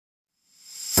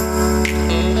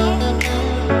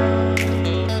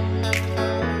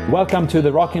Welcome to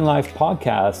the Rocking Life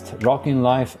podcast, Rocking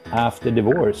Life After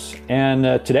Divorce.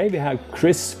 And today we have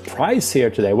Chris Price here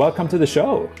today. Welcome to the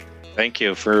show. Thank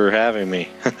you for having me.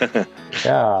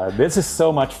 Yeah, this is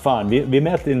so much fun. We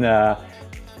met in a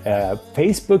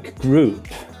Facebook group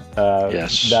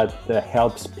that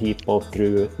helps people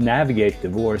through navigate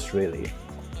divorce, really.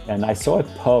 And I saw a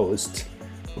post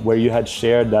where you had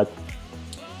shared that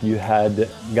you had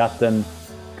gotten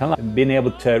kind of like been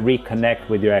able to reconnect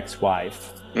with your ex-wife.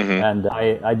 Mm-hmm. And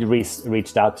I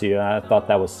reached out to you, and I thought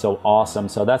that was so awesome.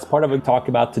 So that's part of what we talk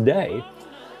about today.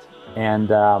 And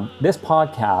this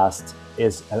podcast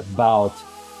is about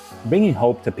bringing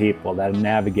hope to people that are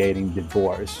navigating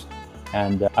divorce.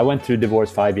 And I went through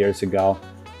divorce 5 years ago.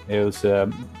 It was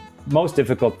the most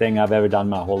difficult thing I've ever done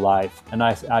my whole life. And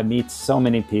I meet so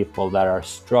many people that are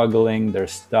struggling, they're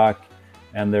stuck,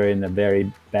 and they're in a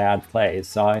very bad place.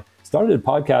 So I started a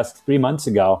podcast 3 months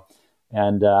ago,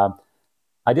 and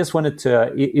I just wanted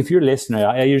to, if you're a listener,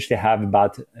 I usually have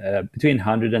about between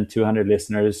 100 and 200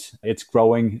 listeners. It's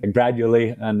growing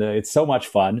gradually, and it's so much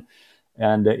fun.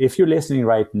 And if you're listening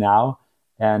right now,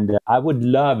 and I would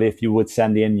love if you would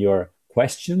send in your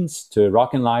questions to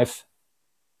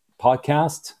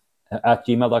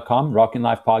rockinglifepodcast@gmail.com,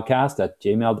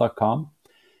 rockinglifepodcast@gmail.com.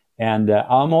 And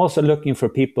I'm also looking for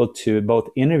people to both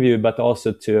interview, but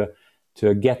also to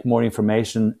get more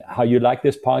information, how you like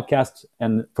this podcast,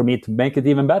 and for me to make it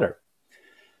even better.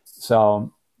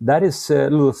 So that is a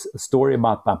little story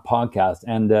about my podcast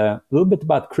and a little bit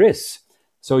about Chris.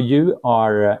 So you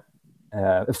are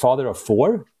a father of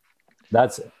four.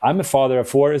 I'm a father of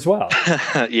four as well.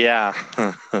 Yeah.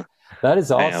 That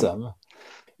is awesome.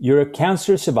 You're a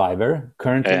cancer survivor,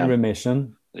 currently in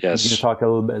remission. Yes. Can you talk a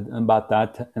little bit about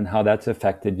that and how that's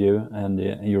affected you and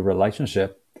your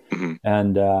relationship? Mm-hmm.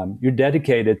 And you're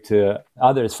dedicated to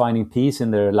others finding peace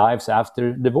in their lives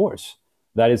after divorce.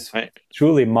 That is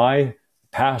truly my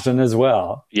passion as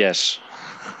well. Yes.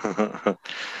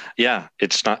 Yeah,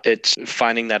 it's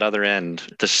finding that other end.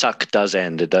 The suck does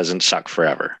end. It doesn't suck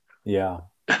forever. Yeah,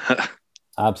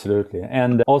 absolutely.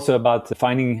 And also about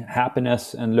finding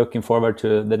happiness and looking forward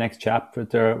to the next chapter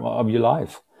of your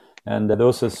life. And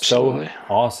those are so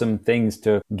awesome things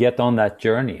to get on that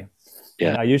journey. Yeah.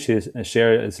 And I usually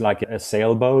share it's like a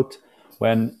sailboat.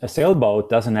 When a sailboat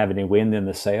doesn't have any wind in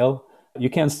the sail, you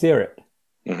can't steer it.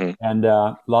 Mm-hmm. And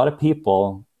a lot of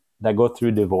people that go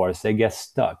through divorce, they get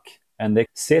stuck and they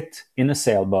sit in a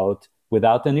sailboat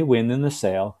without any wind in the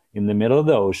sail in the middle of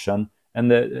the ocean.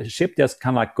 And the ship just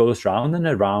kind of like goes round and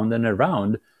around and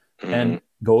around and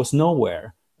goes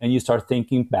nowhere. And you start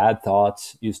thinking bad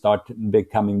thoughts. You start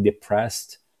becoming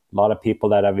depressed. A lot of people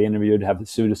that I've interviewed have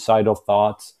suicidal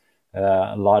thoughts.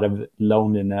 A lot of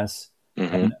loneliness.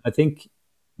 Mm-hmm. And I think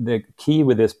the key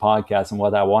with this podcast and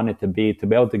what I want it to be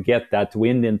able to get that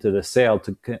wind into the sail,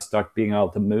 to start being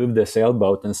able to move the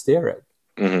sailboat and steer it.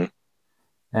 Mm-hmm.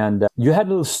 And you had a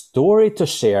little story to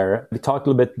share. We talked a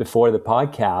little bit before the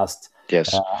podcast.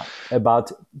 Yes.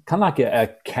 About kind of like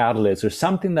a catalyst or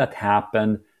something that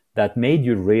happened that made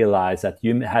you realize that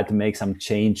you had to make some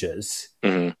changes.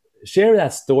 Mm-hmm. Share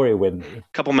that story with me. A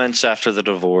couple months after the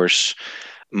divorce,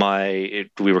 we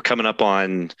were coming up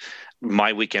on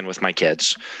my weekend with my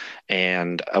kids,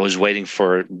 and I was waiting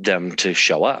for them to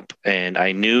show up. And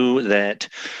I knew that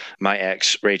my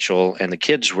ex, Rachel, and the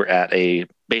kids were at a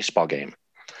baseball game.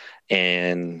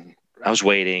 And I was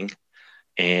waiting,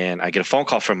 and I get a phone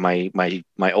call from my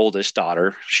oldest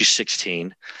daughter. She's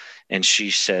 16. And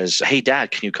she says, "Hey,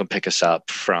 Dad, can you come pick us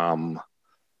up from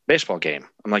baseball game?"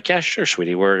 I'm like, "Yeah, sure,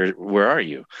 sweetie. Where are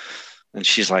you?" And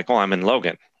she's like, "Oh, I'm in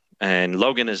Logan." And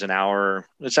Logan is about an hour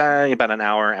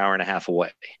and a half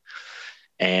away.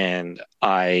 And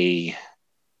I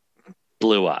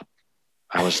blew up.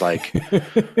 I was like,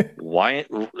 "Why?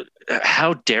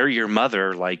 How dare your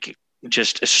mother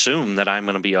just assume that I'm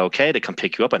going to be okay to come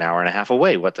pick you up an hour and a half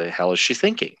away? What the hell is she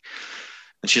thinking?"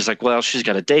 And she's like, "Well, she's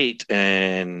got a date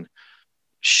and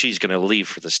she's going to leave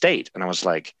for the state." And I was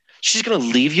like, "She's going to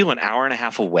leave you an hour and a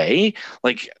half away?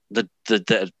 Like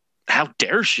how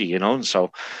dare she?" And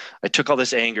so I took all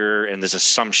this anger and these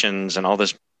assumptions and all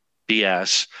this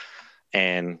BS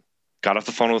and got off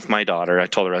the phone with my daughter. I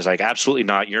told her, I was like, "Absolutely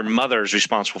not. Your mother's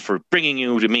responsible for bringing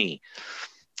you to me."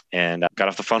 And I got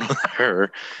off the phone with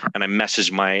her and I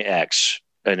messaged my ex,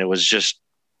 and it was just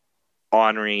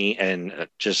ornery and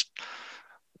just,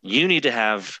 "You need to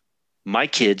have my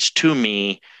kids to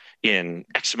me in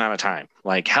X amount of time.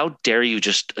 Like, how dare you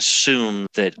just assume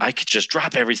that I could just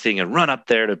drop everything and run up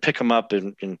there to pick them up?"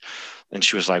 And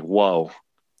she was like, "Whoa,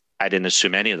 I didn't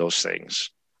assume any of those things.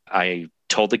 I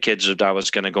told the kids that I was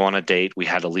going to go on a date. We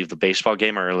had to leave the baseball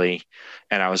game early,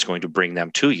 and I was going to bring them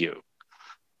to you.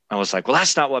 I was like, well,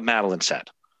 that's not what Madeline said.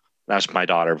 That's my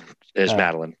daughter is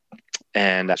Madeline.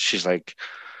 And she's like,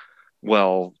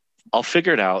 well, I'll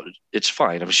figure it out. It's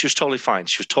fine. I mean, she was totally fine.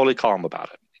 She was totally calm about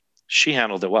it. She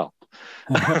handled it well.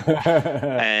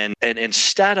 and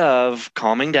instead of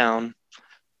calming down,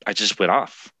 I just went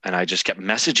off and I just kept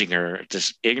messaging her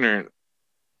this ignorant,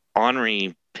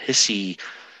 ornery, pissy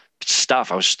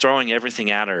stuff. I was throwing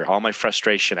everything at her, all my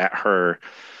frustration at her.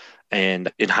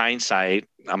 And in hindsight,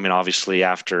 I mean, obviously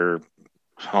after,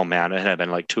 oh man, it had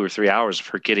been like 2 or 3 hours of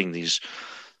her getting these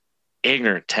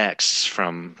ignorant texts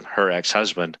from her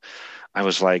ex-husband. I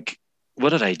was like, what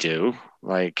did I do?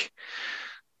 Like,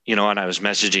 you know, and I was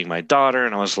messaging my daughter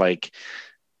and I was like,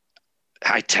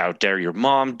 how dare your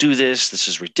mom do this? This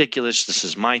is ridiculous. This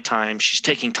is my time. She's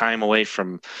taking time away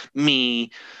from me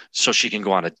so she can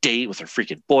go on a date with her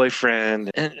freaking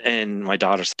boyfriend. And my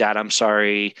daughter's, Dad, I'm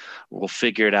sorry. We'll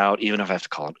figure it out, even if I have to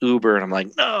call an Uber. And I'm like,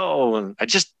 no. And I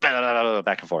just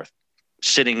back and forth,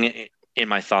 sitting in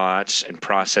my thoughts and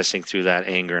processing through that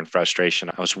anger and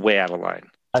frustration. I was way out of line.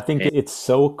 I think it's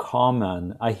so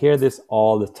common. I hear this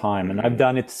all the time, and I've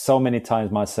done it so many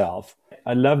times myself.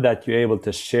 I love that you're able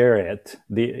to share it.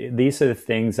 These are the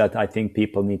things that I think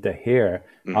people need to hear.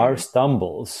 Our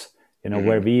stumbles, you know,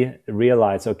 where we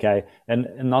realize, okay, and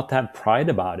not to have pride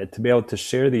about it, to be able to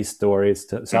share these stories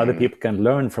so other people can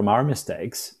learn from our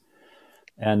mistakes.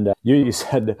 And you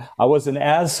said I was an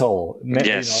asshole.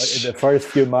 Yes. You know, in the first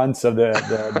few months of the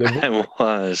I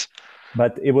was.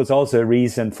 But it was also a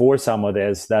reason for some of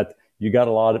this that you got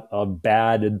a lot of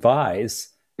bad advice.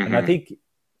 And I think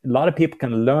a lot of people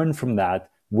can learn from that.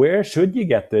 Where should you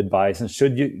get the advice, and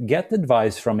should you get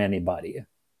advice from anybody?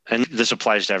 And this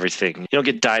applies to everything. You don't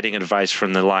get dieting advice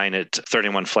from the line at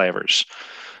 31 Flavors.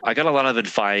 I got a lot of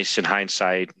advice in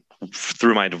hindsight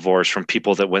through my divorce from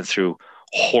people that went through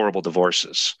horrible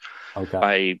divorces.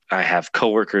 Okay. I have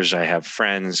coworkers, I have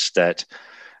friends that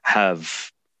have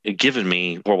given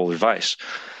me horrible advice.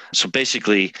 So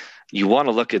basically, you want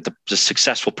to look at the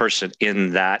successful person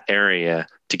in that area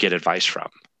to get advice from.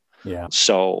 Yeah.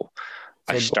 So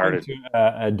I started. Going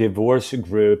to a divorce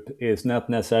group is not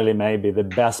necessarily maybe the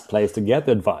best place to get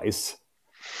advice.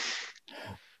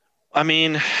 I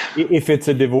mean, if it's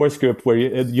a divorce group where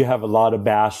you have a lot of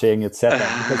bashing, etc.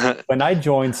 Because when I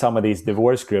joined some of these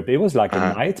divorce groups, it was like a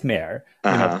nightmare.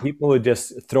 You know, people were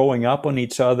just throwing up on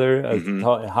each other,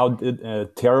 how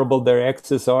terrible their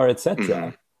exes are,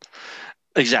 etc.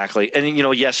 Exactly, and you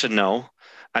know, yes and no.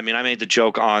 I mean, I made the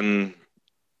joke on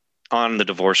the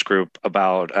divorce group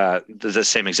about the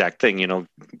same exact thing. You know,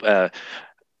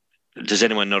 does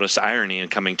anyone notice the irony in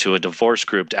coming to a divorce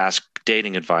group to ask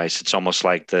dating advice? It's almost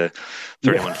like the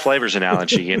 31 Flavors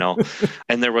analogy, you know.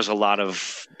 And there was a lot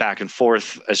of back and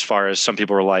forth as far as some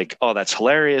people were like, oh, that's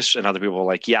hilarious. And other people were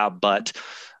like, yeah, but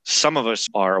some of us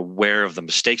are aware of the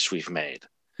mistakes we've made.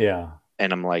 Yeah.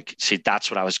 And I'm like, see,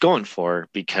 that's what I was going for,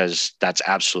 because that's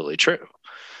absolutely true.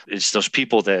 It's those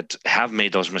people that have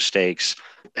made those mistakes,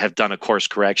 have done a course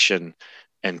correction,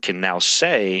 and can now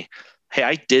say, hey,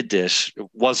 I did this. It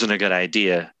wasn't a good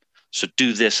idea. So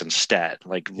do this instead.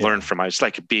 Like learn from it. It's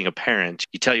like being a parent.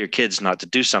 You tell your kids not to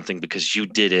do something because you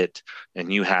did it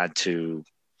and you had to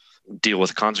deal with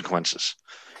the consequences.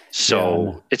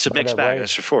 So it's a mixed bag,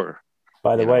 that's for sure.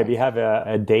 By the way, we have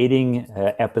a dating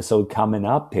episode coming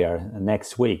up here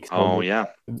next week. So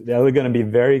they're going to be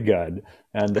very good.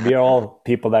 And we are all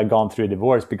people that have gone through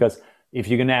divorce, because if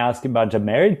you're going to ask a bunch of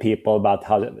married people about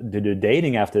how to do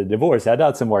dating after the divorce, that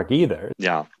doesn't work either.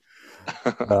 Yeah.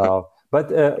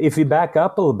 But if we back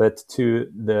up a little bit to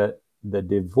the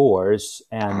divorce,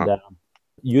 and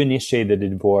you initiated the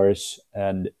divorce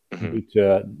and due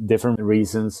to different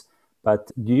reasons,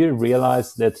 but do you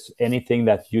realize that's anything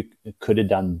that you could have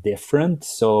done different?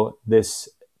 So this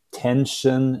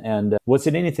tension, and was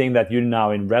it anything that you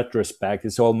now in retrospect,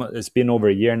 it's been over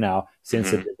a year now since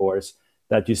the divorce,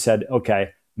 that you said, okay,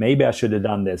 maybe I should have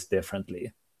done this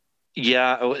differently?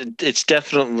 Yeah, it's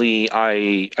definitely,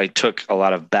 I took a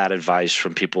lot of bad advice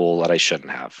from people that I shouldn't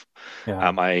have.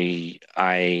 Yeah.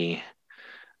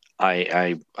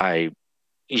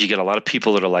 You get a lot of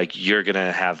people that are like, you're going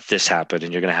to have this happen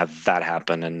and you're going to have that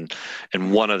happen.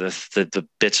 And one of the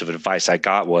bits of advice I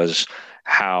got was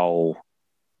how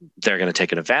they're going to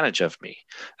take an advantage of me.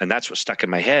 And that's what stuck in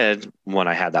my head when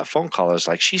I had that phone call. I was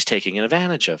like, she's taking an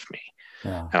advantage of me.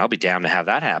 Yeah. And I'll be damned to have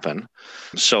that happen.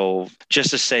 So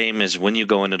just the same as when you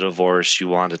go into divorce, you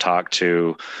want to talk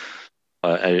to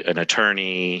an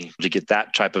attorney to get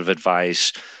that type of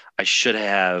advice. I should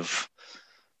have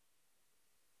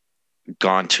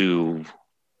gone to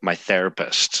my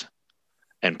therapist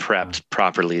and prepped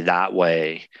properly that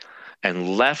way,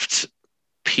 and left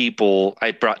people.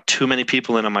 I brought too many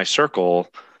people into my circle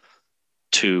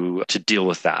to deal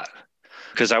with that,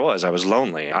 because I was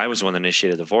lonely. I was the one that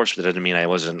initiated the divorce, but that didn't mean I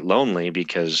wasn't lonely,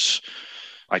 because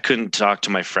I couldn't talk to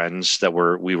my friends that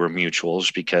we were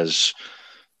mutuals because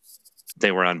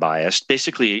they were unbiased.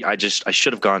 Basically, I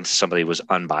should have gone to somebody who was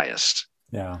unbiased.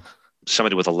 Yeah.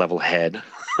 Somebody with a level head.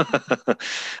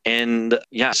 And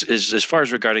yes, as far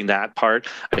as regarding that part,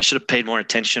 I should have paid more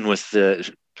attention with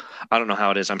I don't know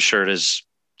how it is. I'm sure it is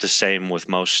the same with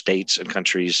most states and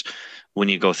countries. When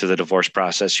you go through the divorce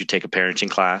process, you take a parenting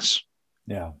class.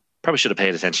 Yeah. Probably should have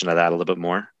paid attention to that a little bit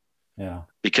more. Yeah.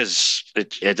 Because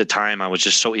at the time I was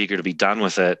just so eager to be done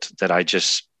with it that I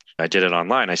did it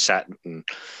online. I sat and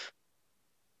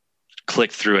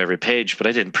clicked through every page, but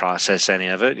I didn't process any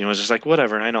of it. It was just like,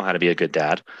 whatever. I know how to be a good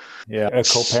dad. Yeah. A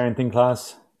co-parenting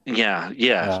class.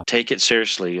 Yeah. Take it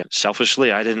seriously.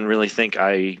 Selfishly, I didn't really think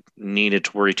I needed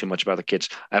to worry too much about the kids.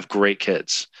 I have great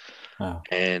kids. Oh.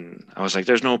 And I was like,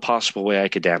 there's no possible way I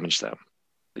could damage them.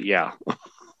 Yeah.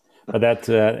 But that's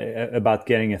about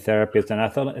getting a therapist. And I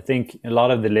think a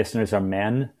lot of the listeners are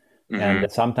men. Mm-hmm.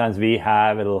 And sometimes we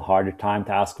have a little harder time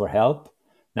to ask for help.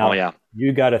 Now,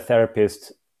 you got a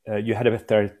therapist. You had a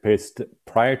therapist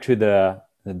prior to the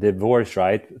divorce,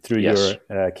 right? Through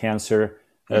your cancer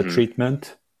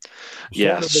treatment.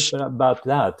 Yes. A bit about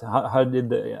that. How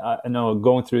did I know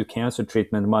going through cancer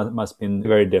treatment must have been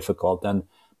very difficult,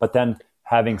 but then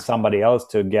having somebody else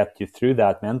to get you through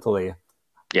that mentally.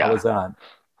 Yeah. How was that?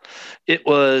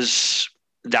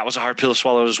 That was a hard pill to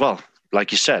swallow as well.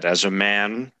 Like you said, as a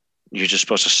man, you're just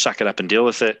supposed to suck it up and deal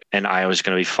with it. And I was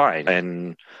going to be fine.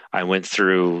 And I went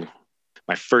through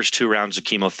my first 2 rounds of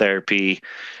chemotherapy,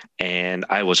 and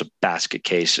I was a basket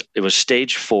case. It was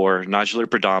stage 4 nodular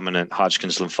predominant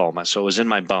Hodgkin's lymphoma. So it was in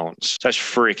my bones. So I was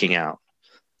freaking out.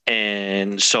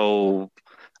 And so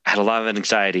I had a lot of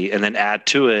anxiety, and then add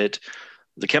to it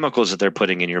the chemicals that they're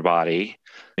putting in your body.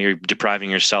 You're depriving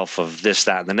yourself of this,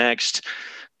 that, and the next.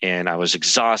 And I was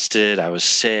exhausted. I was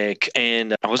sick,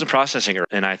 and I wasn't processing it.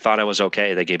 And I thought I was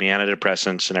okay. They gave me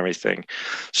antidepressants and everything.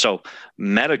 So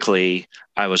medically,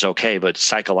 I was okay. But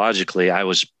psychologically, I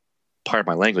was, part of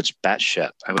my language,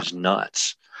 batshit. I was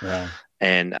nuts. Yeah.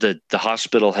 And the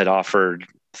hospital had offered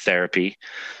therapy.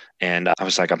 And I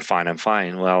was like, I'm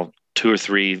fine. Well, 2 or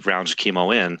 3 rounds of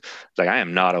chemo in, like, I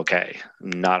am not okay.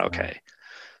 I'm not okay.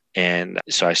 And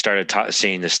so I started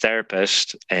seeing this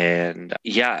therapist, and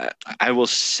I will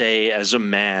say, as a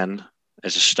man,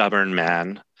 as a stubborn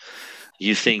man,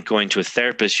 you think going to a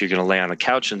therapist, you're going to lay on a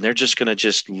couch and they're just going to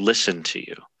just listen to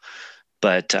you.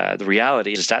 But the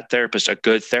reality is that therapist, a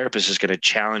good therapist, is going to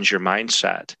challenge your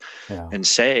mindset and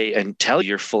say, and tell you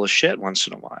you're full of shit once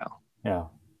in a while. Yeah.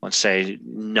 And say,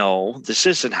 no, this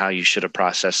isn't how you should have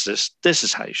processed this. This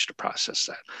is how you should have processed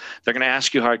that. They're going to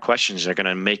ask you hard questions. They're going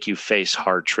to make you face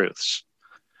hard truths.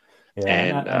 Yeah,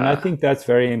 and I think that's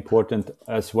very important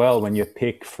as well when you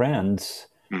pick friends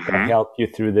that help you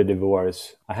through the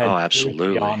divorce. I had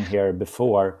absolutely on here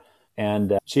before,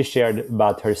 and she shared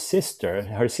about her sister.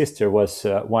 Her sister was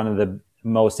one of the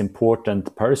most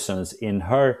important persons in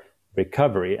her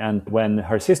recovery. And when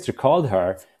her sister called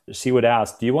her, she would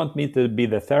ask, do you want me to be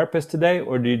the therapist today,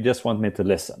 or do you just want me to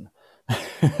listen?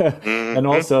 And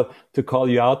also to call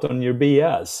you out on your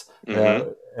BS,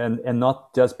 and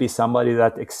not just be somebody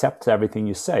that accepts everything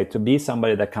you say, to be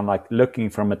somebody that kind of like looking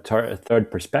from a third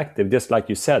perspective, just like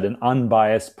you said, an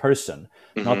unbiased person,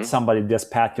 not somebody just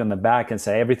pat you on the back and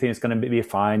say everything is going to be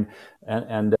fine,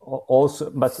 and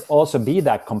also be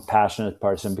that compassionate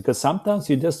person, because sometimes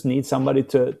you just need somebody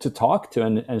to talk to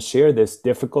and share this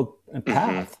difficult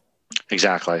path.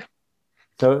 Exactly.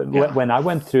 So when I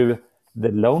went through the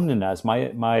loneliness,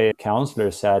 my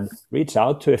counselor said, reach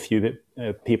out to a few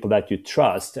people that you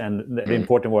trust. And the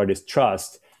important word is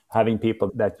trust, having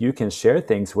people that you can share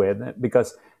things with,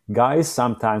 because guys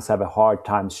sometimes have a hard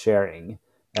time sharing.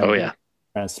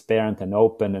 Transparent and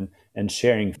open and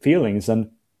sharing feelings,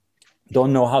 and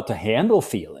don't know how to handle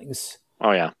feelings.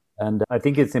 And I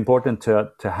think it's important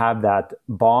to have that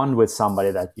bond with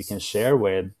somebody that you can share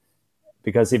with.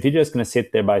 Because if you're just going to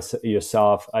sit there by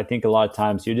yourself, I think a lot of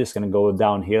times you're just going to go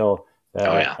downhill.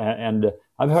 And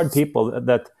I've heard people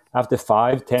that after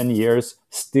 5-10 years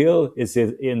still is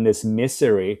in this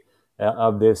misery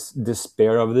of this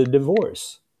despair of the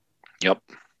divorce. Yep.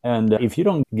 And if you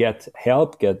don't get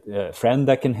help, get a friend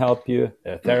that can help you,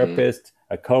 a therapist,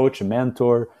 a coach, a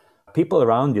mentor, people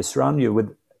around you, surround you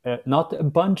with not a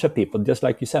bunch of people, just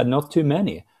like you said, not too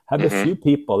many. Have a few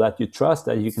people that you trust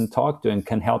that you can talk to and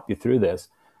can help you through this.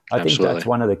 I think that's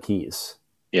one of the keys.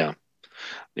 Yeah.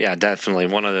 Yeah, definitely.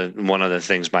 One of the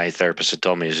things my therapist had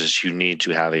told me is you need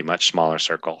to have a much smaller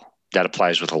circle. That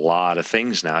applies with a lot of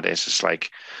things nowadays. It's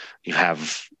like you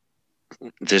have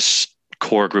this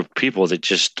core group of people that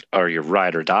just are your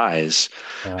ride or dies.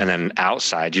 And then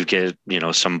outside you get,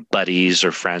 some buddies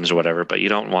or friends or whatever, but you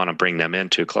don't want to bring them in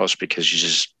too close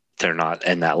because they're not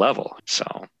in that level. So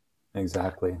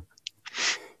exactly.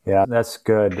 Yeah, that's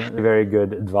good. Very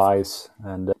good advice.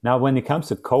 And now when it comes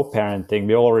to co-parenting,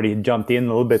 we already jumped in a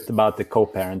little bit about the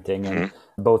co-parenting, and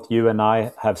both you and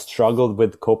I have struggled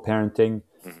with co-parenting.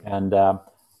 And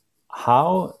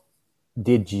how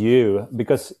did you,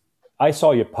 because I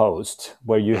saw your post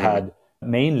where you had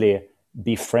mainly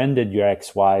befriended your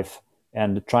ex-wife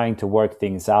and trying to work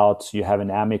things out so you have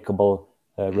an amicable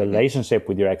relationship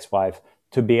with your ex-wife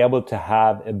to be able to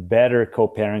have a better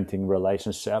co-parenting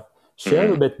relationship. Share a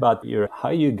little bit about how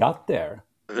you got there.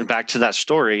 Back to that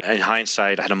story, in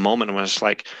hindsight, I had a moment when it's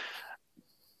like,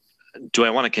 do I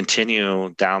want to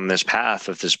continue down this path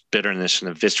of this bitterness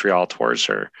and the vitriol towards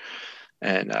her?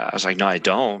 And I was like, no, I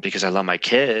don't, because I love my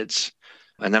kids.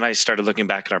 And then I started looking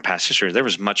back at our past history. There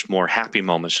was much more happy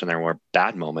moments than there were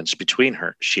bad moments between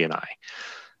she and I.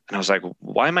 And I was like,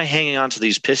 why am I hanging on to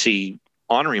these pissy,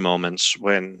 ornery moments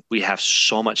when we have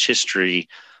so much history,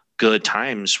 good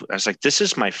times? I was like, this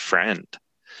is my friend.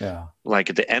 Yeah.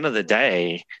 Like at the end of the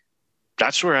day,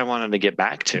 that's where I wanted to get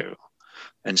back to.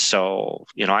 And so,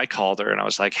 I called her and I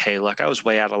was like, hey, look, I was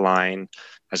way out of line.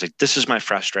 I was like, this is my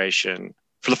frustration.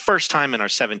 For the first time in our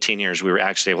 17 years, we were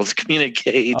actually able to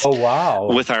communicate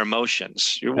with our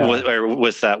emotions,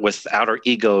 without our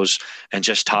egos, and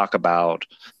just talk about,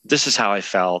 this is how I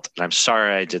felt, and I'm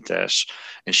sorry I did this.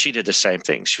 And she did the same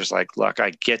thing. She was like, look,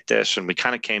 I get this. And we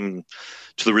kind of came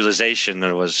to the realization that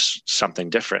it was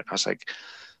something different. I was like,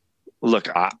 look,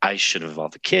 I should have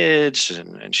involved the kids.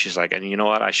 And she's like, and you know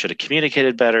what? I should have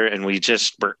communicated better. And we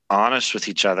just were honest with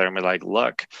each other. And we're like,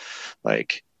 look,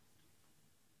 like,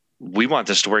 we want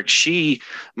this to work.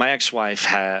 My ex-wife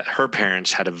her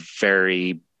parents had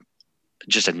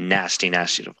just a nasty,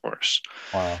 nasty divorce.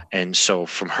 Wow. And so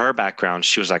from her background,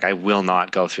 she was like, I will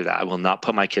not go through that. I will not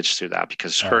put my kids through that,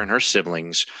 because her and her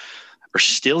siblings are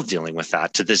still dealing with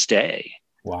that to this day.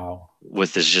 Wow.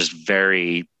 With this just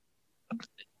very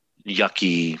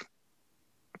yucky,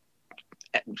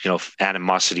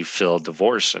 animosity filled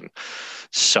divorce. And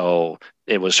so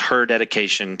it was her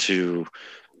dedication to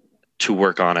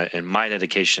work on it and my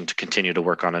dedication to continue to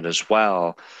work on it as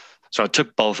well. So it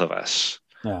took both of us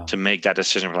to make that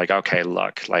decision. We're like, okay,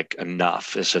 look, like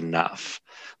enough is enough.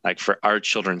 Like for our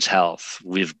children's health,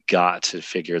 we've got to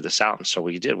figure this out. And so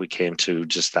we did. We came to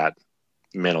just that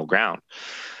middle ground.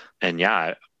 And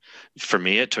for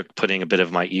me, it took putting a bit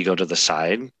of my ego to the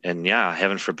side. And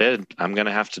heaven forbid, I'm going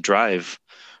to have to drive,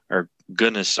 or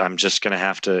goodness, I'm just going to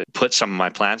have to put some of my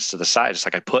plans to the side. It's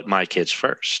like I put my kids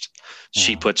first.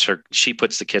 She puts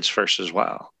the kids first as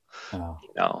well.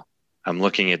 I'm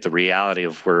looking at the reality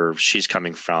of where she's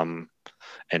coming from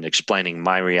and explaining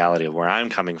my reality of where I'm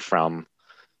coming from,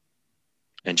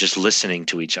 and just listening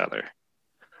to each other.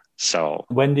 So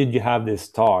when did you have this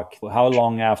talk? How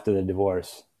long after the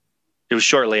divorce? It was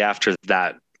shortly after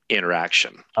that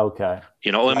interaction. Okay.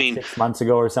 6 months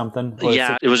ago or something?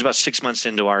 It was about 6 months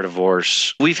into our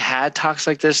divorce. We've had talks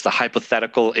like this, the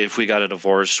hypothetical, if we got a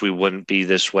divorce, we wouldn't be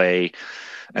this way.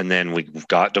 And then we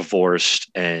got divorced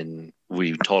and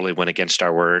we totally went against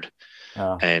our word.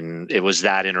 And it was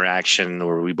that interaction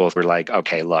where we both were like,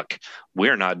 okay, look,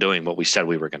 we're not doing what we said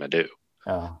we were going to do.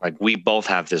 Like we both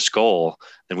have this goal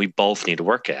and we both need to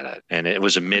work at it. And it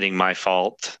was admitting my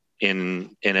fault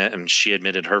in it, and she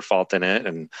admitted her fault in it,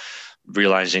 and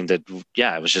realizing that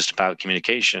it was just about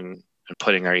communication and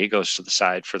putting our egos to the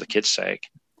side for the kids' sake.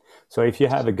 So if you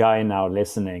have a guy now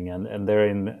listening and they're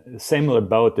in a similar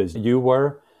boat as you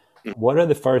were, what are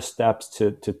the first steps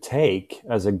to take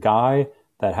as a guy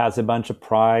that has a bunch of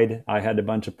pride? I had a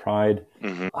bunch of pride.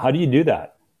 How do you do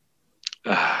that?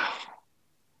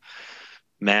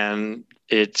 Man,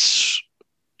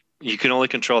 you can only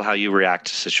control how you react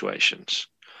to situations.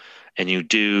 And you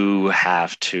do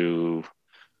have to,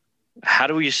 how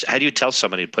do you tell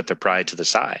somebody to put their pride to the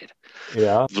side?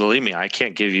 Yeah. Believe me, I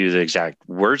can't give you the exact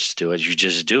words to do it. You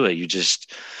just do it.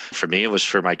 For me, it was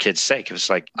for my kids' sake. It was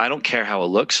like, I don't care how it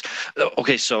looks.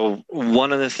 Okay. So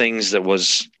one of the things that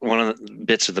was one of the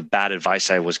bits of the bad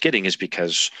advice I was getting is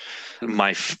because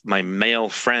my male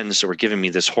friends that were giving me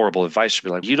this horrible advice would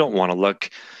be like, you don't want to look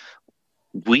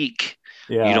weak.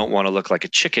 Yeah. You don't want to look like a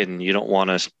chicken. You don't want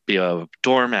to be a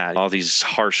doormat. All these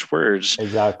harsh words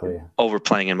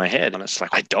overplaying in my head. And it's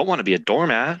like, I don't want to be a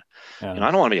doormat. I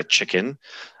don't want to be a chicken.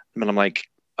 And I'm like,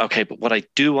 okay, but what I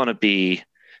do want to be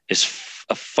is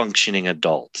a functioning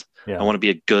adult. Yeah. I want to be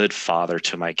a good father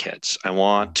to my kids. I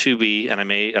want to be, and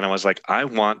I was like, I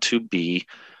want to be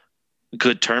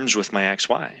good terms with my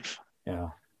ex-wife. Yeah.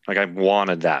 Like I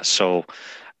wanted that. So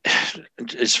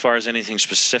as far as anything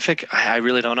specific, I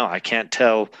really don't know. I can't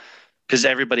tell, because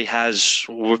everybody has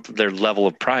their level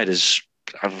of pride is,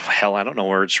 hell, I don't know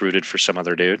where it's rooted for some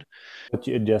other dude. What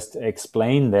you just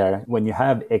explained there, when you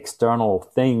have external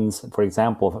things, for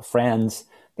example, friends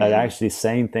that are actually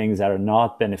saying things that are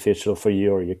not beneficial for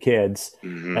you or your kids,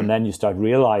 and then you start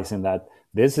realizing that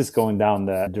this is going down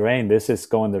the drain, this is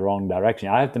going the wrong direction.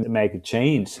 I have to make a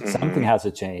change. Something has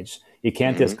to change. You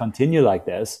can't just continue like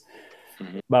this.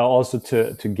 But also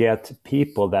to get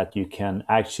people that you can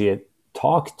actually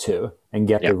talk to and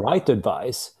get the right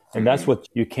advice. And that's what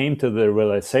you came to the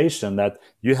realization that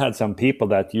you had some people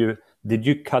that did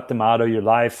you cut them out of your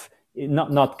life?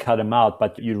 Not cut them out,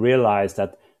 but you realized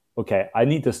that, okay, I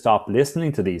need to stop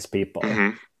listening to these people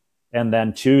and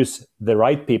then choose the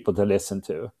right people to listen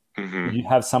to. Did you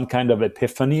have some kind of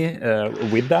epiphany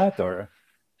with that, or?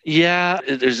 Yeah,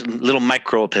 there's little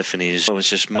micro epiphanies. It was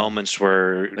just moments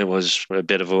where it was a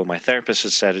bit of what my therapist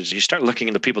had said is you start looking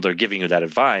at the people that are giving you that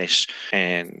advice,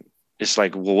 and it's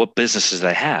like, well, what business does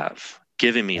they have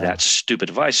giving me that stupid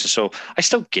advice? And so I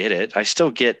still get it. I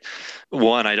still get,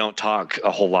 one, I don't talk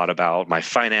a whole lot about my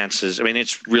finances. I mean,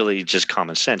 it's really just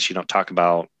common sense. You don't talk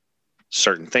about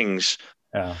certain things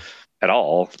at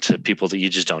all to people that you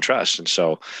just don't trust. And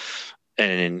so,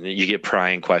 and you get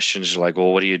prying questions like,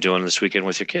 well, what are you doing this weekend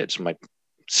with your kids? I'm like,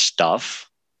 stuff.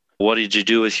 What did you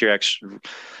do with your ex?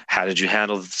 How did you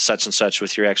handle such and such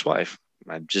with your ex-wife?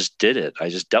 I just did it. I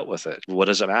just dealt with it. What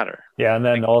does it matter? Yeah. And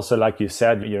then also, like you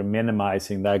said, you're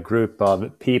minimizing that group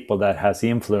of people that has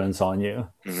influence on you.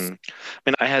 I mean,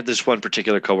 I had this one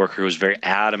particular coworker who was very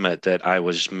adamant that I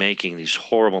was making these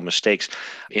horrible mistakes.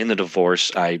 In the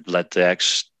divorce, I let the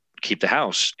ex keep the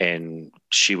house and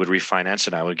she would refinance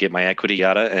and I would get my equity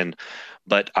out of it.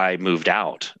 But I moved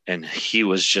out and he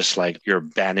was just like, you're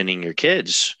abandoning your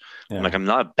kids. Yeah. I'm like, I'm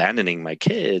not abandoning my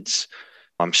kids.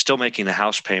 I'm still making the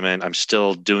house payment. I'm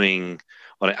still doing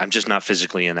what I'm just not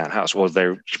physically in that house. Well,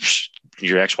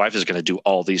 your ex-wife is going to do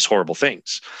all these horrible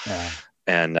things. Yeah.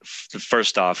 And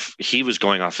first off, he was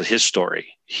going off of his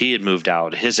story. He had moved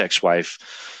out. His ex-wife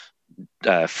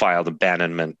filed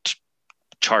abandonment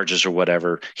charges or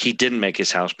whatever. He didn't make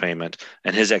his house payment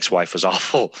and his ex-wife was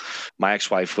awful. My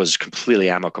ex-wife was completely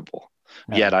amicable.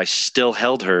 Yeah. Yet I still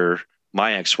held her,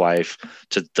 my ex-wife,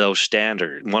 to those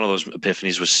standards. One of those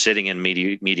epiphanies was sitting in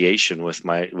mediation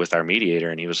with our mediator,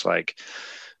 and he was like,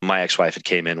 my ex-wife had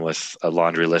came in with a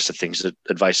laundry list of things,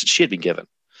 advice that she had been given.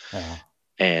 Yeah.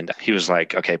 And he was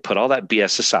like, okay, put all that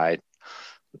BS aside.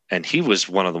 And he was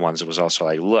one of the ones that was also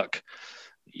like, look,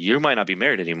 you might not be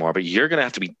married anymore, but you're going to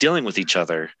have to be dealing with each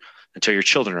other until your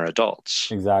children are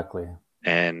adults. Exactly.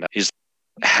 And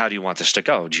how do you want this to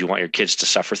go? Do you want your kids to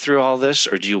suffer through all this,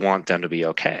 or do you want them to be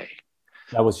okay?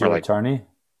 That was your attorney?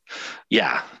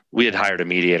 Yeah. We had hired a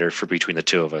mediator for between the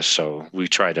two of us. So we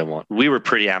were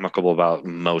pretty amicable about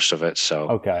most of it. So,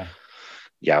 okay.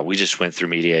 Yeah, we just went through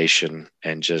mediation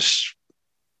and just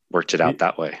worked it out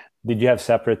that way. Did you have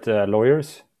separate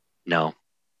lawyers? No.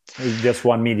 Just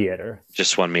one mediator?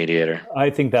 Just one mediator.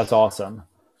 I think that's awesome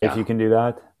if you can do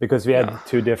that, because we had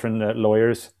two different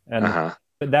lawyers, and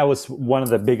that was one of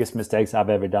the biggest mistakes I've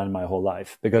ever done in my whole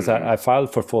life, because I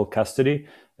filed for full custody,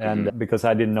 and because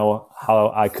I didn't know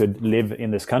how I could live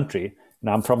in this country. And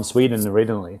I'm from Sweden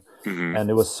originally, and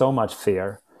there was so much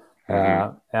fear.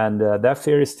 And that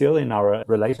fear is still in our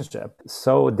relationship.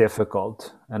 So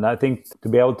difficult. And I think to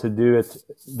be able to do it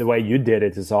the way you did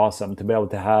it is awesome. To be able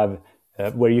to have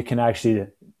where you can actually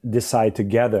decide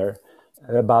together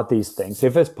about these things,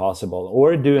 if it's possible,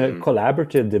 or do a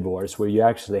collaborative divorce where you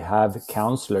actually have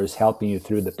counselors helping you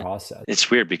through the process. It's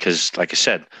weird because, like I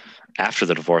said, after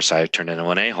the divorce, I turned into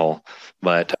an a-hole.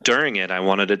 But during it, I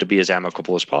wanted it to be as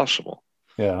amicable as possible.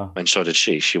 Yeah. And so did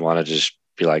she. She wanted to just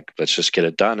be like, let's just get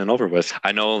it done and over with.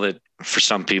 I know that for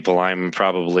some people, I'm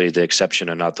probably the exception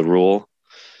and not the rule.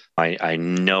 I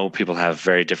know people have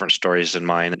very different stories than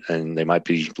mine, and they might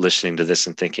be listening to this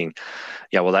and thinking,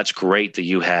 yeah, well, that's great that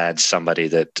you had somebody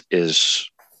that is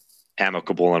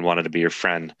amicable and wanted to be your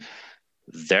friend.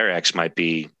 Their ex might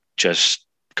be just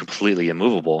completely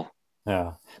immovable.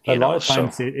 Yeah. But a lot of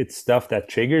times it's stuff that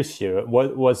triggers you.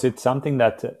 Was it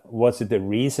the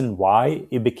reason why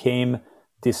it became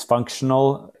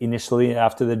dysfunctional initially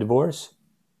after the divorce?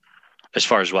 As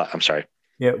far as what? I'm sorry.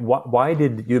 Yeah, why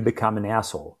did you become an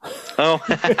asshole? Oh,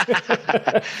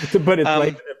 to put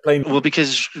it plain. Well,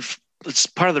 because it's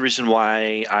part of the reason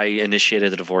why I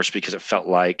initiated the divorce, because it felt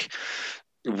like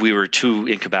we were two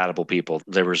incompatible people.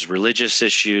 There was religious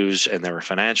issues and there were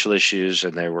financial issues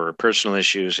and there were personal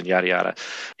issues and yada, yada.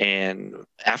 And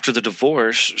after the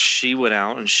divorce, she went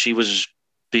out and she was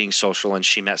being social and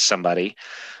she met somebody.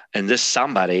 And this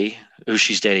somebody who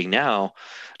she's dating now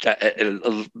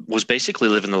was basically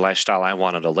living the lifestyle I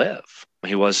wanted to live.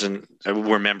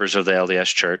 We're members of the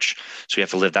LDS church, so you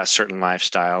have to live that certain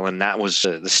lifestyle. And that was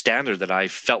the standard that I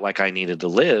felt like I needed to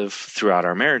live throughout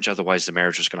our marriage. Otherwise, the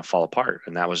marriage was going to fall apart.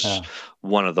 And that was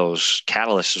one of those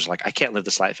catalysts. Was like, I can't live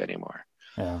this life anymore.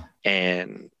 Yeah.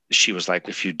 And she was like,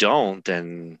 if you don't,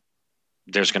 then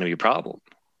there's going to be a problem.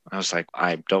 I was like,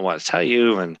 I don't want to tell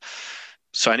you. And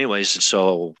so anyways,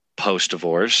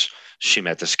 post-divorce, she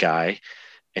met this guy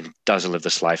and doesn't live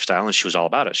this lifestyle. And she was all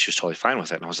about it. She was totally fine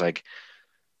with it. And I was like,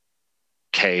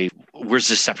 okay, where's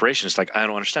this separation? It's like, I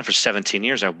don't understand. For 17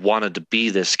 years, I wanted to be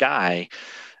this guy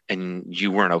and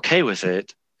you weren't okay with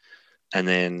it. And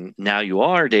then now you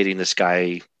are dating this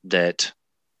guy that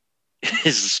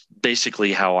is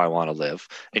basically how I want to live.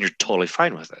 And you're totally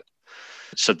fine with it.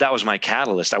 So that was my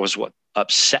catalyst. That was what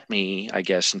upset me, I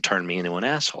guess, and turned me into an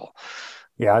asshole.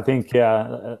 Yeah, I think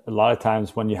a lot of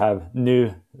times when you have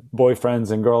new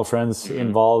boyfriends and girlfriends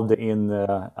involved in,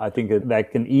 I think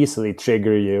that can easily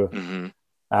trigger you. Mm-hmm.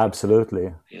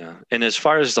 Absolutely. Yeah. And as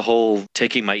far as the whole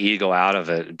taking my ego out of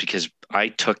it, because I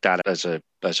took that as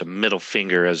a middle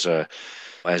finger, as it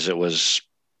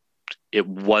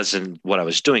wasn't what I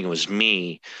was doing, it was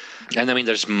me. And I mean,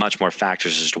 there's much more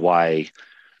factors as to why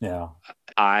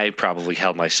I probably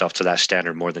held myself to that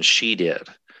standard more than she did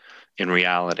in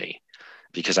reality,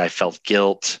 because I felt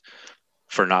guilt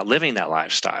for not living that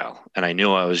lifestyle. And I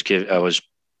knew I was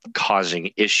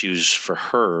causing issues for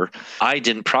her. I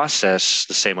didn't process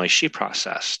the same way she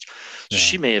processed. So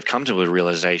she may have come to a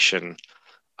realization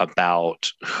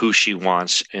about who she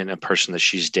wants in a person that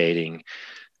she's dating.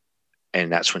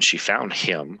 And that's when she found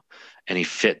him and he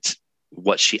fit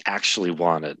what she actually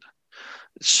wanted.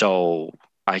 So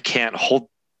I can't hold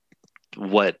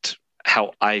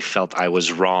how I felt I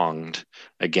was wronged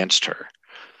against her,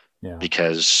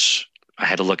 because I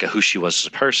had to look at who she was as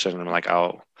a person. And I'm like,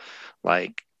 oh,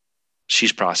 like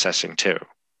she's processing too.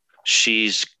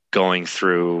 She's going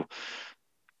through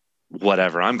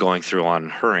whatever I'm going through on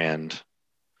her end.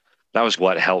 That was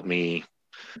what helped me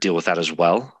deal with that as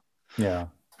well. Yeah,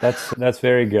 that's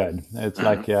very good. It's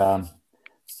like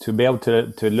to be able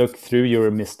to look through your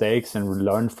mistakes and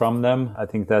learn from them. I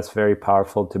think that's very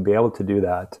powerful to be able to do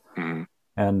that. Mm-hmm.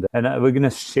 And we're going to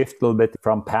shift a little bit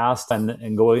from past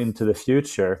and go into the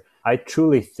future. I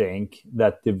truly think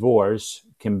that divorce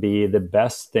can be the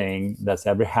best thing that's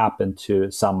ever happened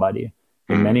to somebody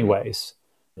in many ways.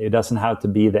 It doesn't have to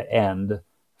be the end.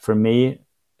 For me,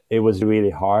 it was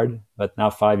really hard, but now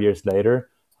 5 years later,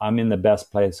 I'm in the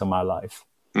best place of my life.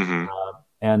 Mm-hmm.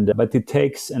 But it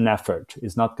takes an effort.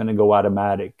 It's not going to go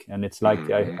automatic. And it's like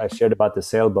I shared about the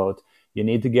sailboat. You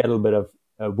need to get a little bit of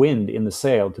wind in the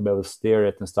sail to be able to steer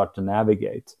it and start to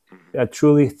navigate. I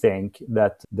truly think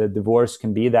that the divorce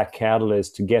can be that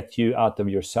catalyst to get you out of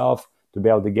yourself, to be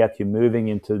able to get you moving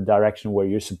into the direction where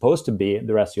you're supposed to be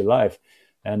the rest of your life.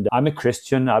 And I'm a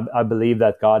Christian. I believe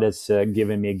that God has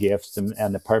given me gifts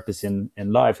and a purpose in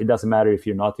life. It doesn't matter if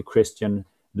you're not a Christian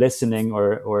listening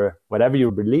or whatever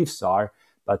your beliefs are,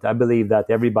 but I believe that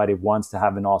everybody wants to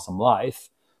have an awesome life.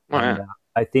 And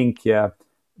I think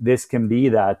this can be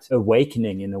that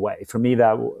awakening in a way. For me,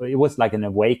 that it was like an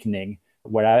awakening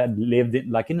where I lived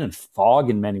in a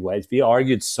fog in many ways. We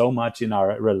argued so much in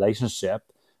our relationship,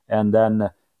 and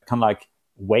then kind of like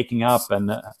waking up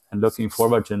and looking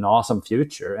forward to an awesome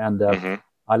future. And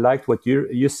I liked what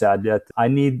you said, that I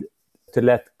need to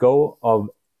let go of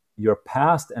your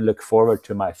past and look forward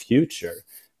to my future.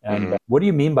 And what do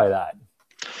you mean by that?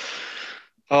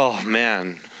 Oh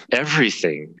man,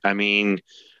 everything. I mean,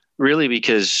 really,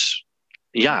 because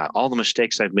all the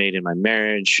mistakes I've made in my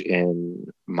marriage, in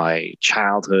my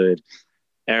childhood,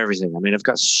 everything. I mean, I've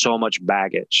got so much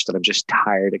baggage that I'm just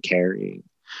tired of carrying.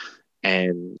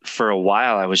 And for a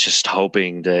while, I was just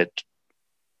hoping that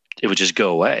it would just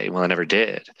go away. Well, it never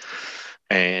did.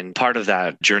 And part of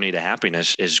that journey to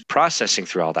happiness is processing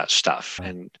through all that stuff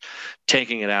and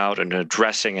taking it out and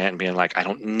addressing it and being like, I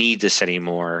don't need this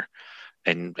anymore,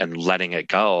 and letting it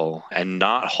go and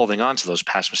not holding on to those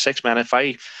past mistakes. Man,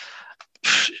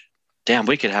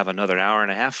 we could have another hour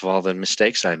and a half of all the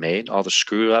mistakes I made, all the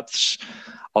screw ups,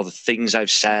 all the things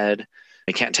I've said.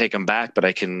 I can't take them back, but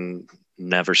I can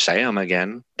never say them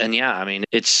again. And I mean,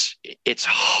 it's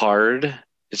hard.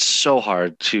 It's so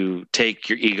hard to take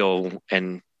your ego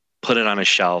and put it on a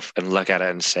shelf and look at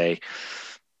it and say,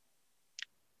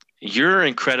 you're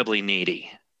incredibly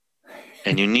needy.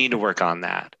 and you need to work on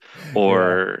that,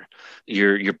 or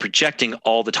you're projecting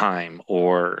all the time,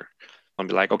 or I'll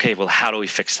be like, okay, well, how do we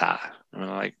fix that?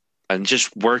 And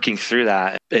just working through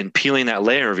that and peeling that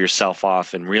layer of yourself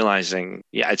off and realizing,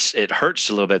 it hurts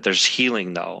a little bit. There's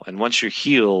healing though. And once you're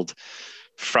healed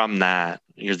from that,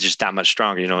 you're just that much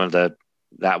stronger.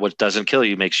 That what doesn't kill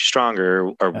you makes you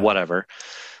stronger or whatever.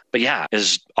 But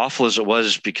as awful as it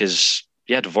was, because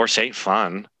divorce ain't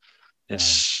fun.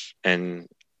 And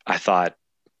I thought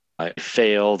I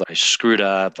failed, I screwed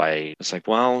up. I was like,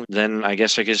 well, then I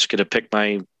guess going to pick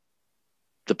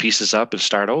the pieces up and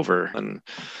start over. And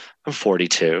I'm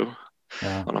 42.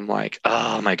 And I'm like,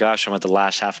 oh my gosh, I'm at the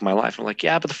last half of my life. I'm like,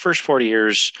 but the first 40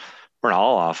 years weren't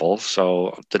all awful.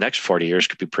 So the next 40 years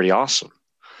could be pretty awesome.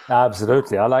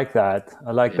 Absolutely. I like that.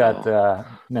 I like that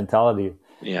mentality.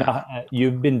 Yeah.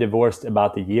 You've been divorced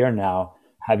about a year now.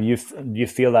 Do you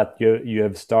feel that you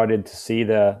have started to see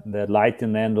the light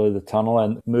in the end of the tunnel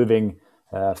and moving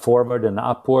forward and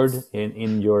upward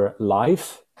in your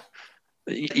life?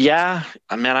 Yeah.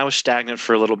 I was stagnant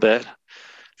for a little bit.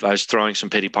 I was throwing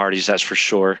some pity parties, that's for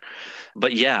sure.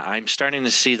 But I'm starting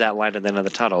to see that light at the end of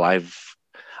the tunnel. I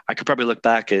could probably look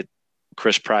back at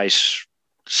Chris Price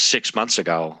 6 months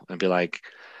ago and be like,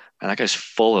 man, that guy's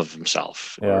full of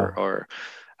himself, or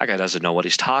that guy doesn't know what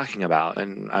he's talking about.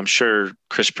 And I'm sure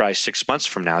Chris Price 6 months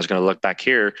from now is going to look back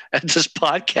here at this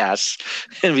podcast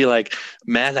and be like,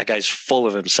 man, that guy's full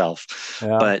of himself.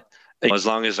 But as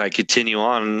long as I continue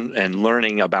on and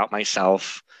learning about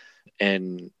myself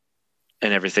and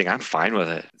everything, I'm fine with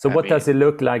it. So what does it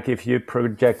look like if you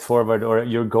project forward, or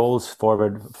your goals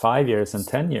forward 5 years and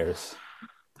 10 years?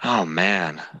 Oh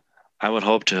man, I would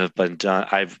hope to have been done.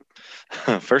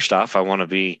 First off, I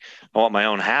want my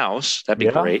own house. That'd be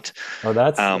great. Oh,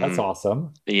 that's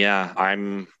awesome. Yeah.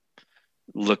 I'm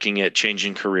looking at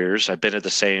changing careers. I've been at the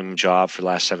same job for the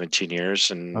last 17 years.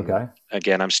 And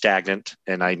again, I'm stagnant,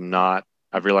 and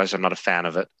I've realized I'm not a fan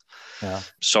of it.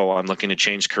 So I'm looking to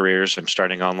change careers. I'm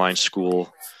starting online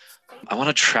school. I want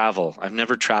to travel. I've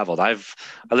never traveled. I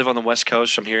live on the West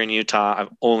Coast. I'm here in Utah. I've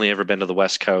only ever been to the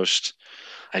West Coast.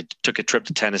 I took a trip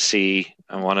to Tennessee.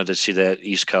 I wanted to see the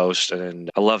East Coast, and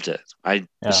I loved it. I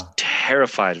was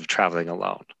terrified of traveling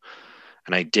alone,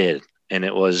 and I did. And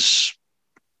it was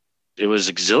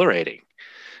exhilarating.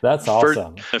 That's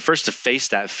awesome. First to face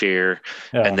that fear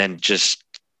and then just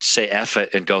say F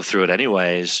it and go through it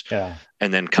anyways.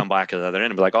 And then come back at the other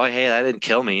end and be like, oh, hey, that didn't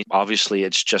kill me. Obviously,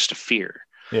 it's just a fear.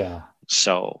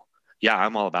 So,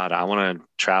 I'm all about it. I want to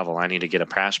travel. I need to get a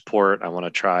passport. I want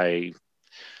to try.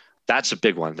 That's a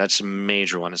big one. That's a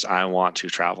major one, is I want to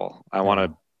travel. I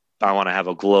want to have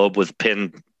a globe with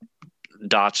pin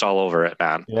dots all over it,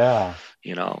 man. No,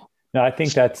 I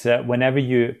think that's whenever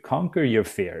you conquer your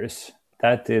fears,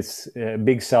 that is a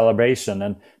big celebration,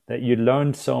 and that you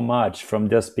learn so much from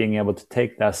just being able to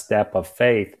take that step of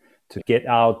faith to get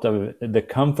out of the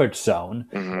comfort zone.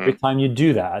 Every time you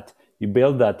do that, you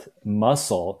build that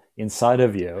muscle inside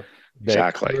of you,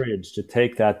 the courage to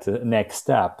take that next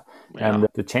step. And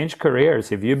to change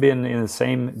careers, if you've been in the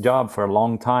same job for a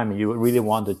long time and you really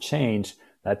want to change,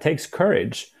 that takes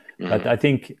courage. But I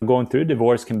think going through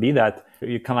divorce can be that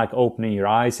you're kind of like opening your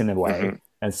eyes in a way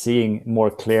and seeing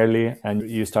more clearly, and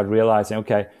you start realizing,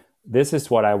 okay, this is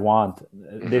what I want.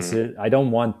 I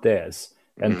don't want this.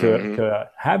 And to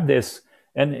have this,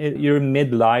 and you're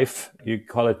midlife, you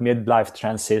call it midlife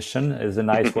transition is a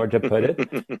nice word to put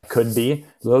it. Could be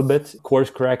a little bit course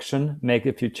correction, make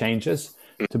a few changes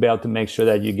to be able to make sure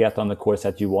that you get on the course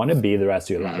that you want to be the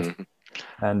rest of your life.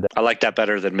 And I like that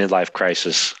better than midlife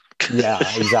crisis. Yeah,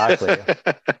 exactly.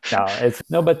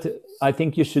 But I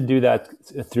think you should do that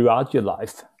throughout your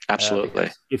life. Absolutely.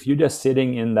 If you're just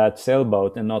sitting in that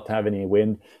sailboat and not have any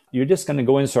wind, you're just going to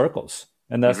go in circles.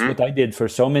 And that's what I did for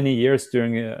so many years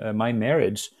during my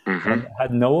marriage. And I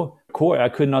had no core. I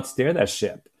could not steer that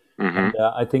ship. And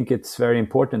I think it's very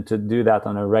important to do that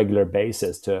on a regular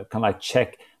basis, to kind of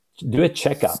like do a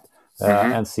checkup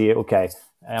and see, okay,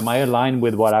 am I aligned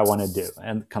with what I want to do?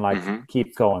 And kind of like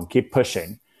keep going, keep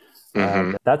pushing.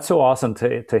 That's so awesome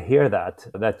to hear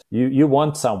that you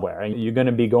want somewhere and you're going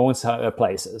to be going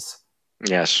places.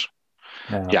 Yes.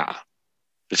 Yeah.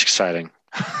 It's exciting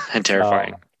and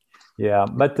terrifying.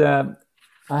 But I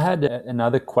had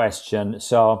another question.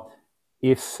 So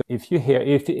if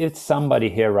it's somebody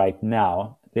here right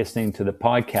now listening to the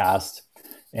podcast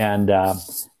and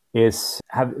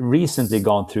have recently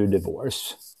gone through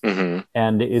divorce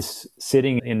and is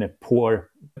sitting in a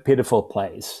poor, pitiful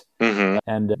place,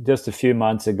 and just a few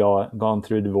months ago gone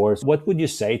through divorce, what would you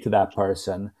say to that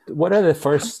person? What are the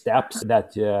first steps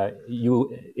that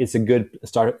is a good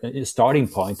starting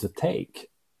point to take?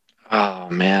 Oh,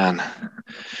 man.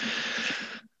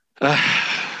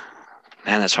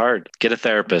 Man, that's hard. Get a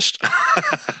therapist.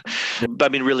 I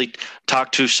mean, really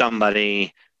talk to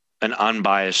somebody, an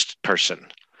unbiased person.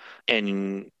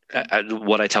 And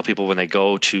what I tell people when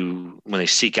they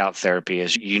seek out therapy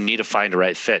is you need to find a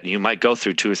right fit. You might go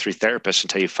through 2 or 3 therapists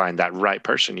until you find that right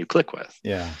person you click with.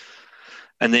 Yeah.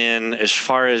 And then as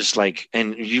far as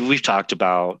we've talked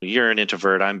about, you're an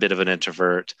introvert, I'm a bit of an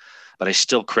introvert, but I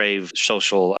still crave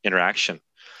social interaction.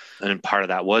 And part of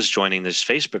that was joining this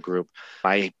Facebook group.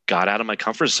 I got out of my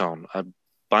comfort zone a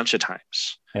bunch of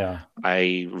times. Yeah.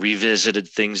 I revisited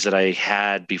things that I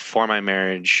had before my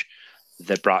marriage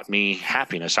that brought me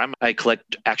happiness. I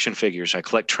collect action figures. I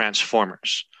collect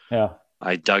Transformers. Yeah.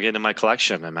 I dug into my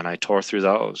collection and then I tore through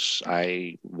those.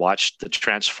 I watched the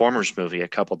Transformers movie a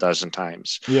couple dozen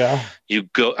times. Yeah.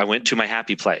 I went to my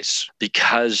happy place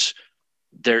because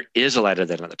there is a light at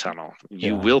the end of the tunnel.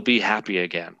 You will be happy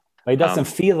again. But it doesn't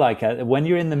feel like it. When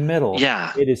you're in the middle,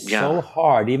 it is so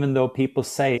hard, even though people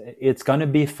say it's going to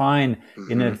be fine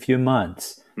in a few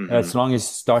months, as long as you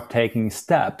start taking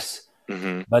steps.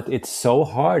 But it's so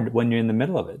hard when you're in the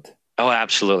middle of it. Oh,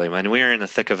 absolutely. When we're in the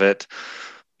thick of it,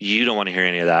 you don't want to hear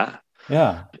any of that.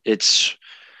 Yeah. It's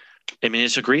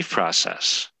a grief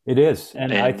process. It is.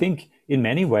 And I think in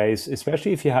many ways,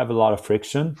 especially if you have a lot of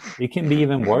friction, it can be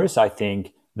even worse, I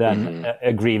think, than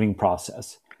a grieving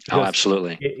process. Oh,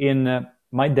 absolutely.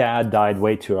 My dad died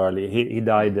way too early. He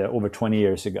died over 20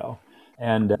 years ago.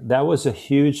 And that was a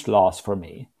huge loss for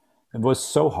me. It was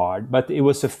so hard, but it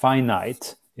was a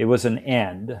finite. It was an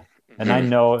end. And I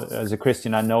know, as a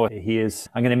Christian, I'm going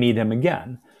to meet him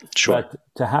again. Sure. But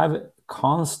to have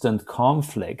constant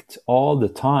conflict all the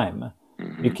time,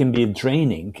 it can be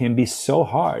draining, can be so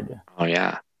hard. Oh,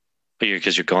 yeah.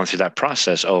 Because you're going through that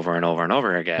process over and over and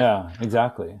over again. Yeah,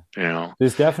 exactly.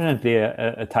 There's definitely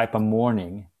a type of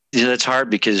mourning. Yeah, that's hard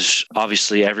because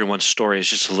obviously everyone's story is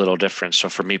just a little different. So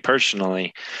for me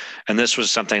personally, and this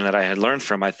was something that I had learned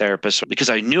from my therapist, because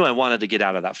I knew I wanted to get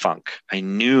out of that funk. I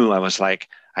knew I was like,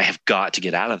 I have got to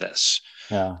get out of this.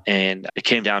 Yeah. And it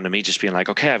came down to me just being like,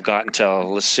 okay, I've got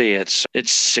until, let's see, it's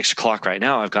 6:00 right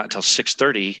now. I've got until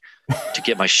 6:30 to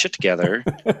get my shit together.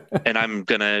 And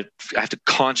I have to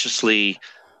consciously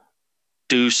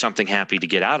do something happy to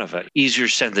get out of it. Easier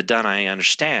said than done, I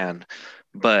understand.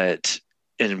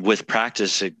 And with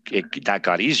practice, that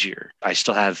got easier. I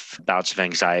still have bouts of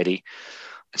anxiety.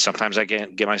 And sometimes I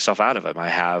can't get myself out of it. I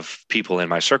have people in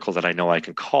my circle that I know I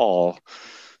can call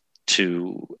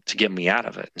to get me out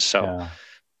of it. So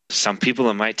some people,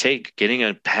 it might take getting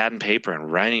a pad and paper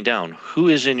and writing down who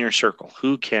is in your circle.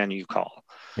 Who can you call?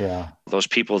 Yeah. Those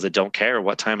people that don't care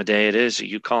what time of day it is,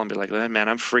 you call and be like, man,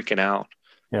 I'm freaking out.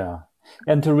 Yeah.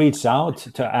 And to reach out,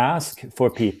 to ask for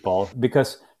people,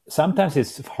 because sometimes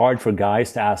it's hard for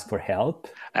guys to ask for help.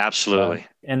 Absolutely.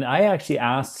 And I actually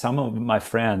asked some of my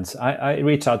friends, I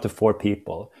reached out to 4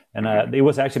 people, and it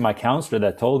was actually my counselor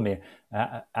that told me,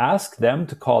 ask them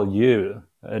to call you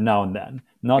now and then.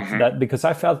 Not that, because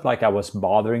I felt like I was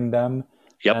bothering them.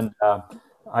 Yep. And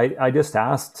I just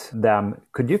asked them,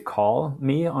 could you call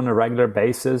me on a regular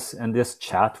basis and just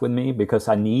chat with me, because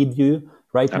I need you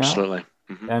right now. Absolutely.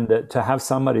 And to have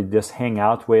somebody just hang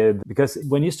out with, because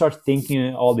when you start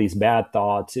thinking all these bad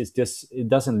thoughts, it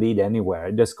doesn't lead anywhere.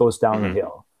 It just goes down the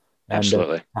hill. And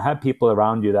absolutely. To have people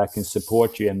around you that can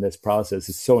support you in this process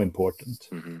is so important.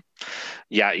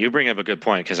 Yeah, you bring up a good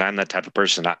point, because I'm that type of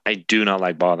person. I do not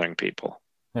like bothering people.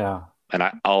 Yeah. And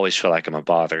I always feel like I'm a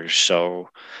bother. So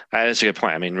that's a good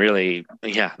point. I mean, really,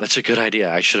 yeah, that's a good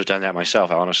idea. I should have done that myself,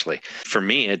 honestly. For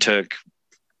me, it took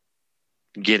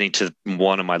getting to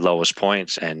one of my lowest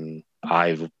points, and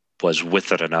I was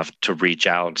with it enough to reach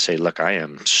out and say, look, I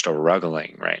am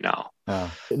struggling right now.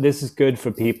 This is good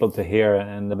for people to hear.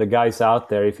 And the guys out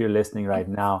there, if you're listening right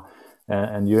now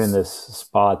and you're in this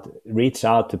spot, reach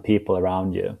out to people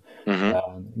around you.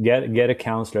 Get a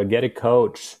counselor, get a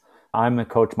coach. I'm a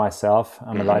coach myself.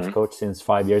 I'm a life coach since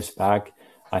 5 years back.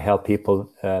 I help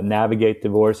people navigate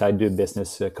divorce. I do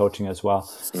business coaching as well.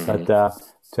 But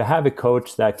to have a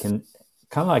coach that can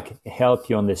kind of like help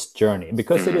you on this journey,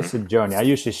 because it is a journey. I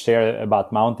usually share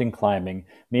about mountain climbing.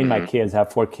 Me and my kids,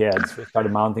 have 4 kids. We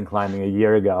started mountain climbing a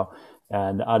year ago.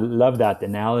 And I love that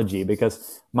analogy,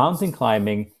 because mountain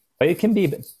climbing, it can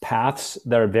be paths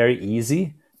that are very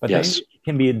easy, but then it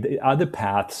can be the other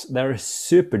paths that are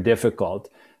super difficult.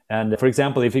 And for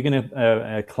example, if you're going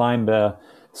to climb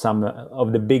some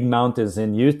of the big mountains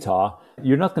in Utah,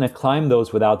 you're not going to climb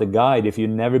those without a guide if you've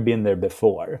never been there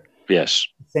before. Yes.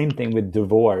 Same thing with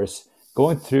divorce.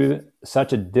 Going through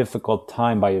such a difficult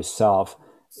time by yourself,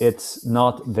 it's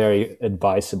not very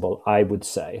advisable, I would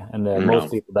say. And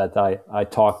most people that I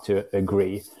talk to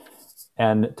agree.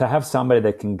 And to have somebody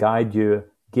that can guide you,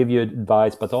 give you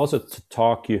advice, but also to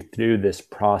talk you through this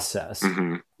process,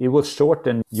 it will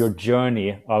shorten your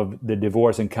journey of the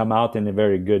divorce and come out in a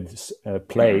very good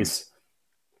place.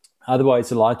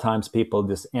 Otherwise, a lot of times people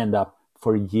just end up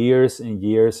for years and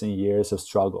years and years of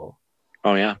struggle.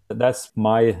 Oh, yeah. That's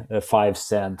my 5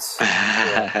 cents.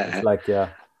 It's like,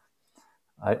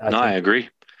 I agree.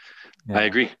 Yeah. I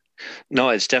agree. No,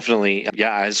 it's definitely,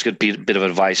 it's a good bit of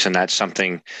advice. And that's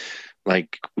something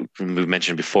like we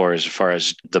mentioned before, as far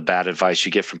as the bad advice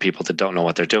you get from people that don't know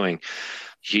what they're doing.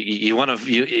 You want to,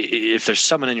 if there's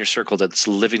someone in your circle that's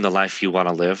living the life you want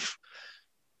to live,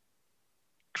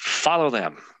 follow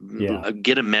them.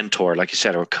 Get a mentor, like you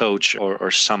said, or a coach,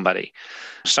 or somebody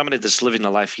that's living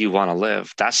the life you want to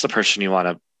live. That's the person you want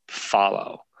to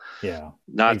follow.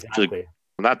 Not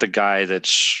the guy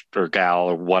or gal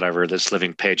or whatever that's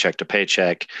living paycheck to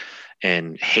paycheck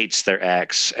and hates their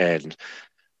ex and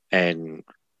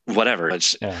whatever.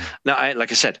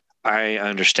 Like I said, I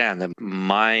understand that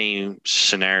my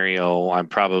scenario, I'm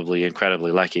probably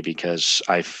incredibly lucky because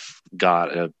I've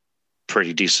got a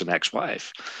pretty decent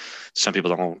ex-wife. Some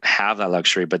people don't have that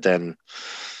luxury, but then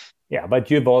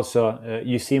but you've also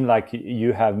you seem like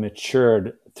you have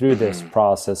matured through this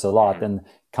process a lot, and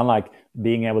kind of like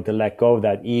being able to let go of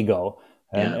that ego,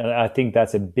 and I think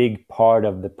that's a big part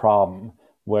of the problem,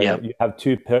 where you have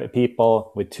two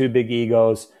people with two big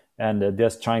egos and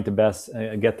just trying to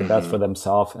get the best for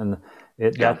themselves, and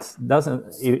that doesn't,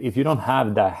 if you don't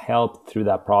have that help through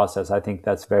that process, I think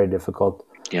that's very difficult.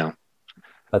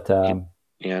 But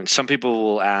and some people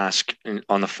will ask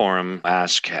on the forum,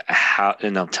 how,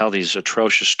 and they'll tell these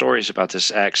atrocious stories about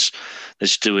this ex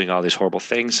that's doing all these horrible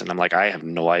things. And I'm like, I have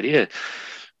no idea.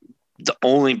 The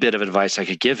only bit of advice I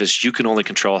could give is you can only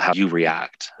control how you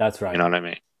react. That's right. You know what I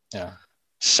mean? Yeah.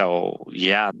 So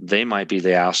they might be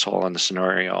the asshole in the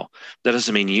scenario. That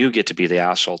doesn't mean you get to be the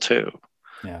asshole too.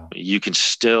 Yeah. You can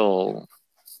still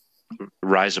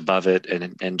rise above it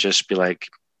and just be like,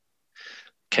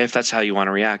 okay, if that's how you want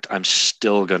to react, I'm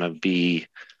still going to be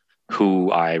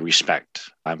who I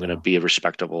respect. I'm going to be a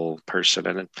respectable person.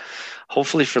 And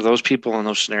hopefully for those people in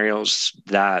those scenarios,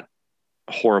 that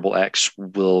horrible ex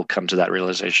will come to that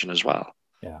realization as well.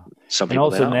 Yeah. Some and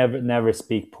also never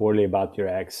speak poorly about your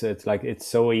ex. It's like, it's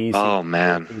so easy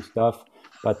to do stuff,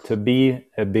 but to be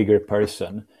a bigger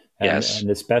person, and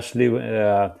especially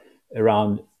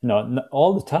around,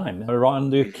 all the time,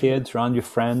 around your kids, around your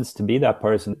friends, to be that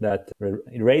person that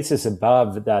raises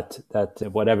above that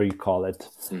whatever you call it,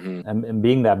 and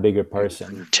being that bigger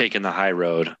person. Taking the high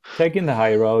road.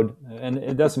 And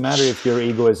it doesn't matter if your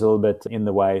ego is a little bit in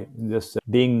the way, just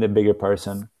being the bigger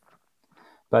person.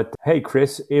 But hey,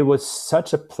 Chris, it was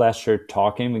such a pleasure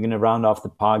talking. We're going to round off the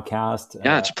podcast.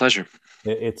 Yeah, it's a pleasure.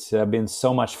 It's been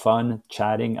so much fun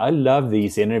chatting. I love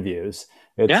these interviews.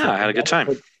 I had a good time.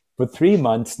 For 3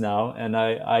 months now, and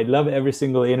I love every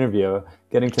single interview,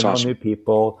 getting to know new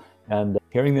people and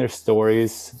hearing their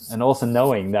stories, and also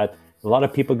knowing that a lot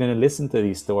of people are going to listen to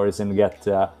these stories and get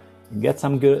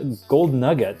some good gold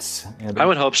nuggets. I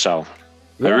would hope so.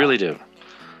 I really do.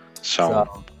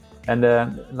 And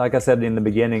like I said in the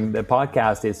beginning, the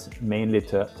podcast is mainly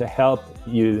to help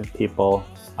you people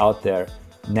out there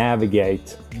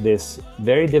navigate this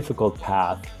very difficult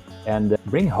path and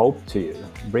bring hope to you,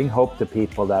 bring hope to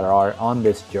people that are on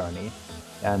this journey.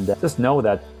 And just know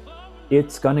that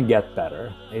it's going to get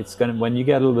better. When you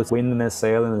get a little bit wind in the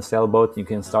sail in the sailboat, you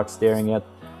can start steering it.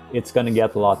 It's going to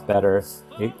get a lot better.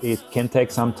 It can take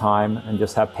some time, and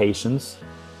just have patience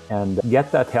and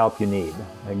get that help you need.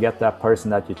 And get that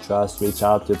person that you trust. Reach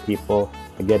out to people,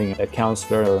 getting a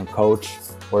counselor or a coach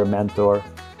or a mentor.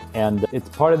 And it's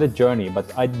part of the journey, but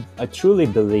I truly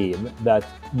believe that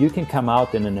you can come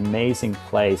out in an amazing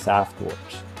place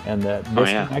afterwards. And this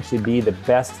can actually be the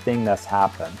best thing that's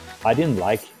happened. I didn't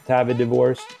like to have a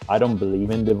divorce. I don't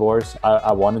believe in divorce.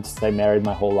 I wanted to stay married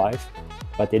my whole life,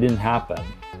 but it didn't happen.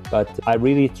 But I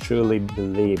really, truly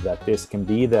believe that this can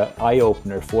be the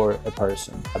eye-opener for a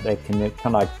person. They can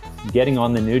kind of like getting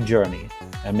on the new journey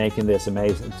and making this an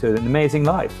amazing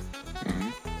life.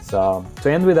 So to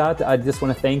end with that, I just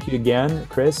want to thank you again,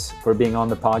 Chris, for being on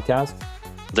the podcast.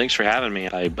 Thanks for having me.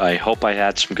 I hope I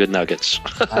had some good nuggets.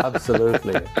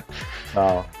 Absolutely.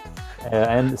 So,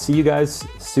 and see you guys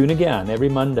soon again. Every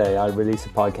Monday, I release a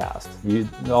podcast. You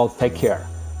all take care.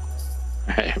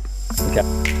 All right.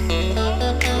 Okay.